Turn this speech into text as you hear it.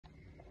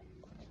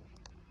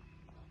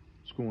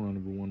What's going on,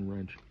 everyone?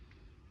 Wrench.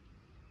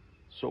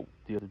 So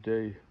the other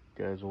day,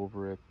 guys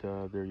over at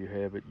there you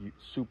have it,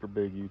 super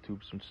big YouTube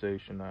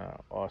sensation,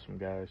 awesome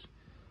guys,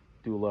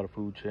 do a lot of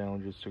food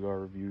challenges, cigar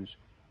reviews,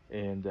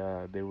 and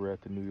they were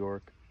at the New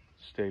York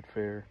State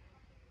Fair.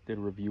 Did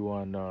a review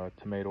on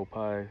tomato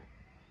pie,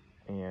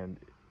 and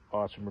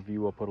awesome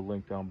review. I'll put a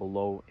link down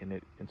below, and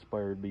it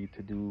inspired me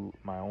to do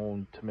my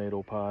own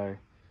tomato pie,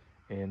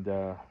 and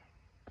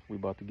we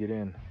about to get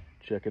in.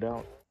 Check it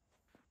out.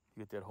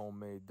 You get that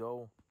homemade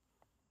dough.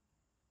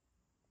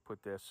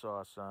 Put that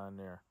sauce on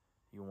there.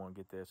 You want to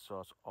get that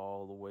sauce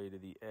all the way to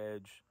the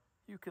edge.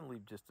 You can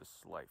leave just a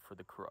slight for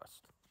the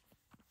crust.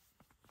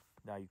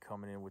 Now you're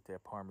coming in with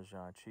that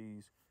Parmesan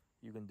cheese.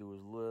 You can do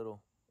as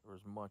little or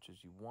as much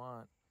as you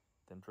want.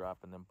 Then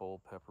dropping them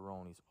bold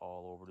pepperonis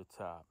all over the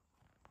top.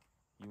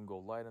 You can go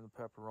light on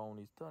the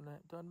pepperonis.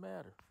 Doesn't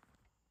matter.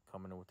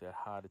 Coming in with that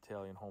hot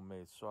Italian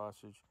homemade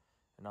sausage.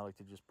 And I like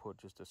to just put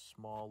just a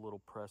small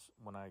little press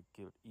when I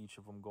get each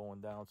of them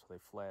going down so they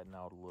flatten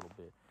out a little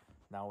bit.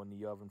 Now in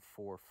the oven,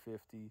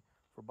 450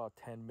 for about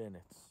 10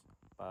 minutes.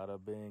 Bada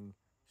bing,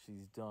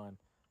 she's done.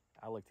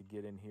 I like to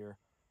get in here.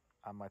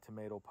 On my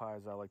tomato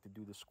pies, I like to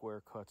do the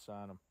square cuts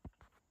on them.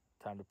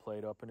 Time to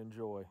plate up and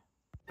enjoy.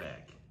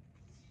 Back.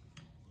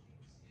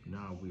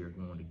 Now we are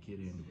going to get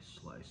into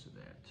a slice of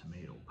that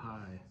tomato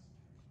pie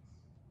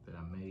that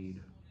I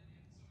made.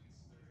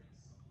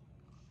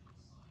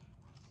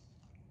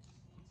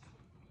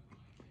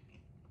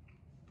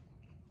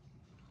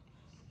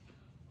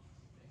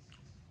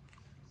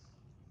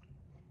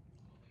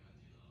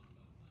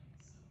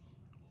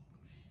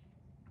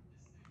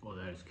 Oh,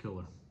 that is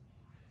killer.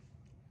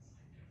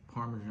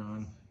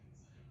 Parmesan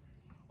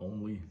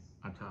only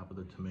on top of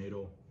the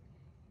tomato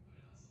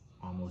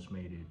almost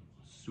made it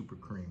super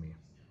creamy.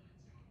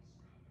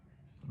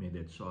 Made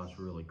that sauce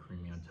really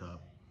creamy on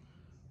top.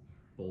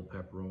 Bold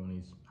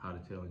pepperonis, hot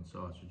Italian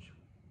sausage.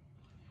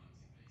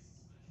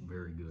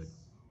 Very good.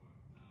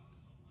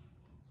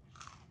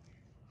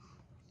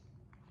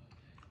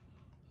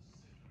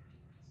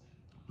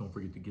 Don't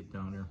forget to get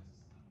down there,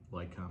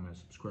 like, comment,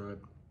 subscribe.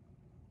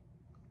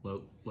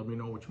 Let me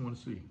know what you want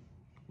to see.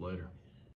 Later.